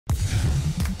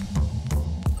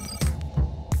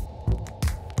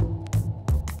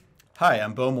Hi,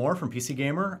 I'm Bo Moore from PC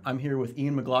Gamer. I'm here with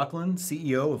Ian McLoughlin,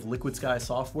 CEO of Liquidsky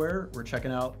Software. We're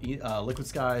checking out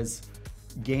Liquidsky's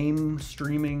game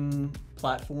streaming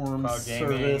platform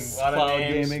service, cloud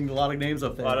gaming, a lot of names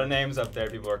up there. A lot of names up there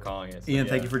people are calling it. So Ian,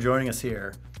 thank you for joining us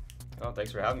here. Oh,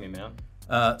 thanks for having me,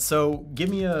 man. So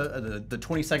give me the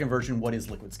 20-second version. What is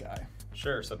Liquidsky?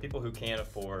 Sure. So people who can't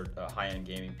afford a high-end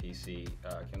gaming PC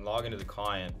can log into the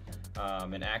client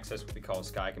and access what we call a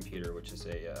Sky Computer, which is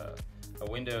a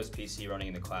Windows PC running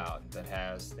in the cloud that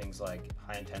has things like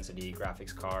high-intensity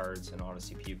graphics cards and a lot of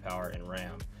CPU power and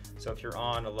RAM. So if you're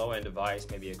on a low-end device,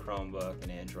 maybe a Chromebook,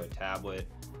 an Android tablet,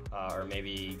 or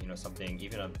maybe something,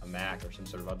 even a Mac or some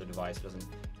sort of other device that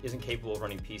isn't capable of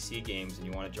running PC games, and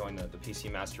you want to join the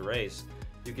PC Master Race,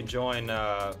 you can join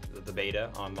the beta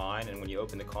online, and when you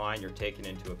open the client, you're taken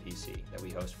into a PC that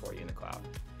we host for you in the cloud.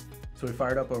 So we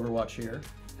fired up Overwatch here.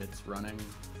 It's running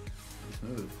pretty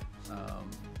smooth.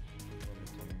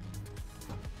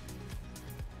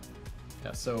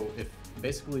 Yeah, so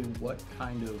basically what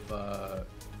kind of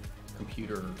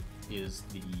computer is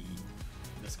the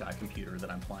Sky Computer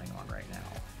that I'm playing on right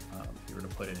now? If you were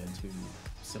to put it into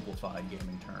simplified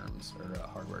gaming terms or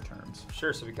hardware terms.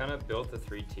 Sure, so we kind of built the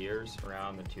three tiers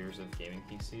around the tiers of gaming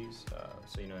PCs.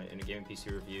 So in a gaming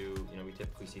PC review, we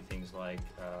typically see things like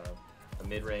a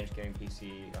mid-range gaming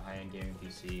PC, a high-end gaming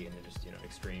PC, and then just an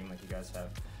extreme like you guys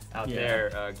have out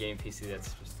there, gaming PC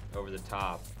that's just over the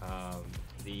top.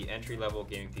 The entry-level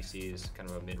gaming PC is kind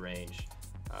of a mid-range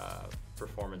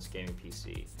performance gaming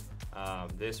PC.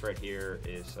 This right here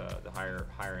is the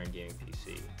higher-end gaming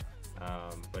PC,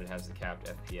 but it has the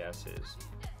capped FPSs.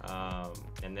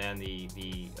 And then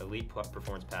the Elite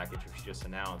Performance Package, which we just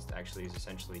announced, actually is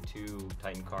essentially 2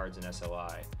 Titan cards and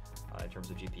SLI in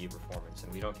terms of GPU performance.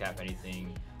 And we don't cap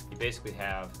anything. You basically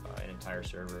have an entire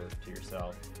server to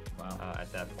yourself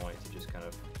at that point to just kind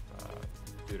of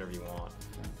do whatever you want.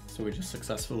 So we just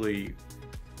successfully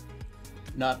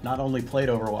not only played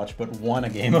Overwatch, but won a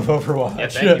game of Overwatch. Yeah,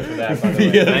 thank you for that, by the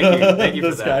way. Thank you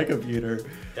for that. The Sky Computer.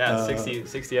 Yeah, 60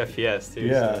 FPS too.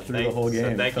 Yeah, so through the whole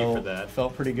game. So thank you for that.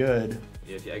 Felt pretty good.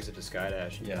 Yeah, if you exit to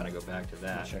SkyDash, you kind of go back to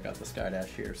that. Check out the SkyDash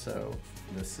here. So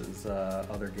this is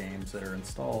other games that are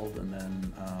installed, and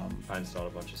then I installed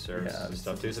a bunch of services and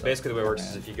stuff too. So basically the way it works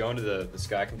is if you go into the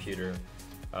Sky Computer,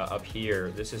 up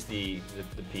here, this is the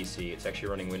PC. It's actually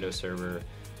running Windows Server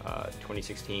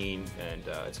 2016, and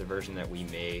it's a version that we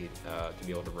made to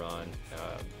be able to run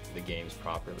the games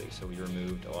properly. So we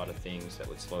removed a lot of things that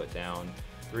would slow it down.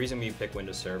 The reason we pick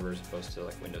Windows Server as opposed to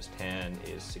like Windows 10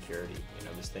 is security.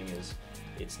 This thing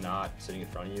it's not sitting in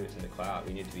front of you, it's in the cloud.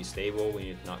 We need it to be stable, we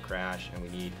need it to not crash, and we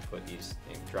need to put these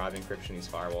drive encryption, these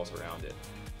firewalls around it.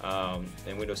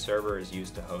 And Windows Server is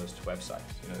used to host websites.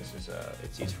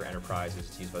 It's used for enterprises,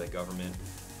 it's used by the government.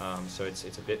 So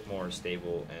it's a bit more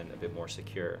stable and a bit more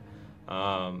secure.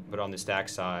 But on the stack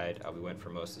side, we went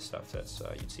for most of the stuff that's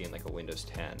you'd see in like a Windows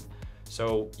 10.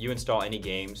 So you install any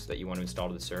games that you want to install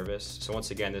to the service. So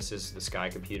once again, this is the Sky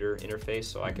Computer interface.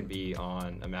 So I could be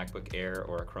on a MacBook Air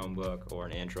or a Chromebook or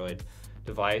an Android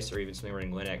device, or even something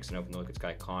running Linux, and open the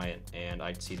Liquidsky client, and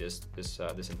I'd see this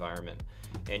environment.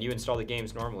 And you install the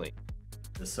games normally.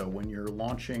 So when you're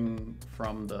launching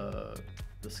from the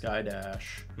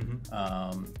SkyDash,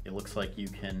 it looks like you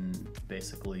can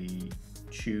basically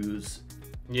choose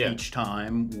each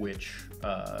time which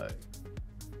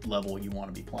level you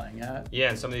want to be playing at. Yeah,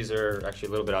 and some of these are actually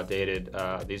a little bit outdated.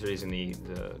 These are using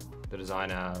the design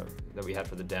that we had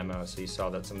for the demo, so you saw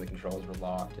that some of the controls were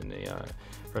locked in the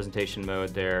presentation mode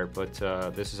there, but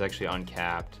this is actually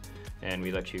uncapped, and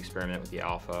we let you experiment with the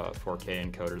Alpha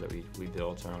 4K encoder that we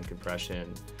built, our own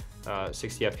compression.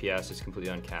 60 FPS is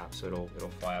completely uncapped, so it'll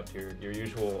fly up to your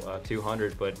usual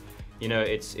 200, but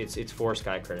it's 4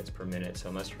 Sky credits per minute, so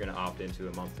unless you're going to opt into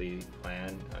a monthly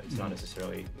plan, it's not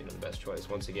necessarily the best choice.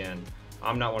 Once again,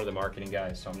 I'm not one of the marketing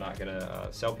guys, so I'm not going to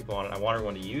sell people on it. I want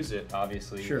everyone to use it,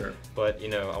 obviously. Sure. But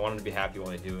I want them to be happy while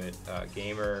they do it.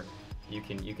 Gamer, you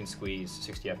can squeeze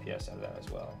 60 FPS out of that as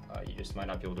well. You just might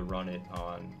not be able to run it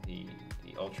on the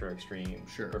ultra extreme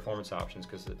performance options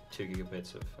because of the 2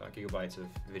 gigabytes of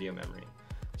video memory.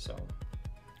 So.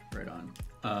 Right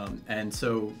on. And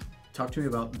so, talk to me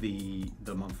about the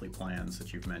monthly plans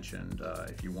that you've mentioned.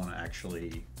 If you want to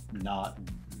actually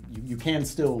you can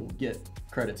still get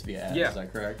credits via ads, is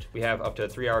that correct? We have up to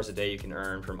 3 hours a day you can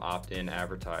earn from opt-in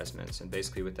advertisements, and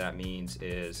basically what that means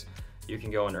is you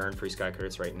can go and earn free Sky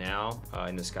credits right now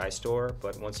in the Sky Store,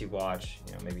 but once you watch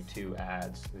maybe 2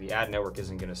 ads, the ad network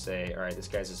isn't going to say, all right, this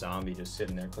guy's a zombie just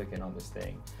sitting there clicking on this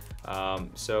thing.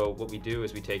 So what we do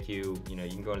is we take you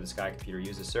can go into the Sky Computer,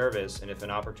 use the service, and if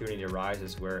an opportunity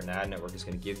arises where an ad network is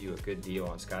going to give you a good deal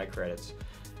on Sky credits,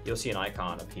 you'll see an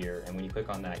icon up here, and when you click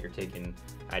on that, you're taken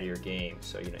out of your game.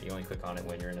 So you only click on it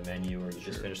when you're in a menu or you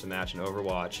just finished the match in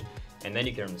Overwatch, and then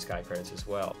you can earn the Sky credits as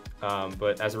well.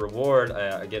 But as a reward,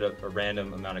 I get a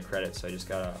random amount of credits. So I just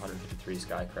got 153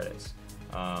 Sky credits.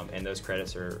 And those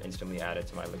credits are instantly added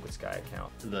to my Liquidsky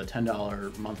account. The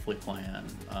 $10 monthly plan,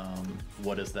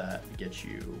 what does that get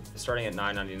you? Starting at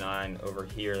 $9.99 over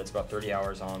here, that's about 30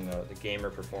 hours on the gamer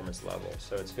performance level.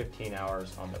 So it's 15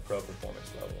 hours on the pro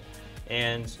performance level.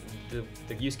 And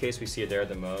the use case we see there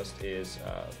the most is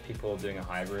people doing a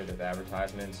hybrid of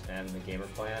advertisements and the gamer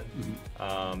plan.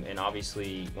 And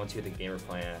obviously, once you get the gamer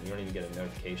plan, you don't even get a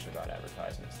notification about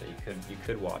advertisements that you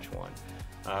could watch one.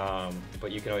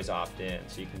 But you can always opt in,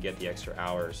 so you can get the extra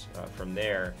hours from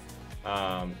there.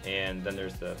 And then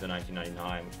there's the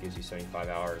 $19.99, which gives you 75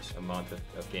 hours a month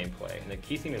of gameplay. And the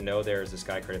key thing to know there is the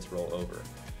Sky credits roll over.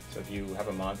 So if you have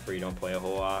a month where you don't play a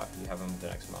whole lot, you have them the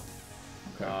next month.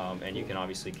 Okay. And you can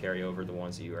obviously carry over the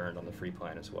ones that you earned on the free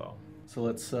plan as well. So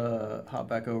let's hop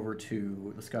back over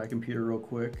to the Sky computer real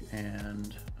quick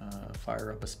and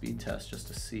fire up a speed test just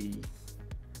to see.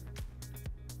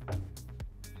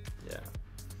 Yeah.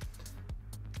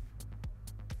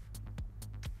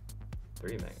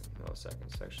 3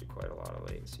 milliseconds, actually quite a lot of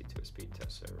latency to a speed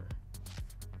test server.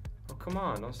 Oh, come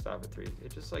on, don't stop at 3.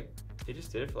 It just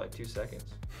did it for like 2 seconds.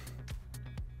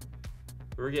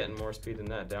 We were getting more speed than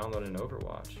that downloading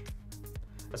Overwatch.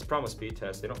 That's the problem with speed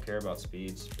tests. They don't care about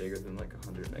speeds bigger than like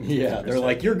 100 megabits. Yeah, they're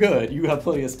like, you're good. You have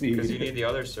plenty of speed. Because you need the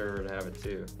other server to have it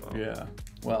too. Well, yeah.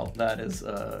 Well, that is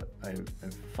a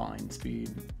fine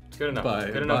speed. It's good enough.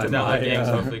 Good enough to download games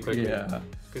hopefully quickly. Yeah.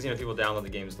 Because people download the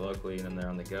games locally and then they're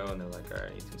on the go and they're like, all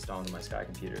right, I need to install into my Sky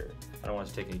computer. I don't want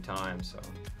it to take any time, so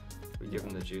we give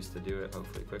them the juice to do it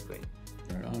hopefully quickly.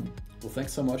 Right on. Well,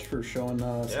 thanks so much for showing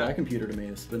Sky Computer to me.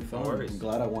 It's been fun. No I'm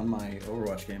glad I won my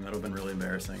Overwatch game. That would have been really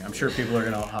embarrassing. I'm sure people are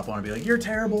going to hop on and be like, you're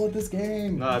terrible at this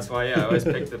game. No, that's why, I always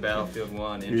pick the Battlefield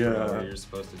 1 intro where you're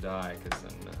supposed to die, because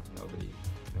then nobody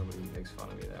makes fun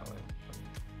of me that way.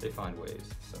 They find ways,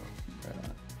 so. Right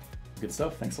on. Good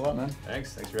stuff. Thanks a lot, man.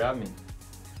 Thanks for having me.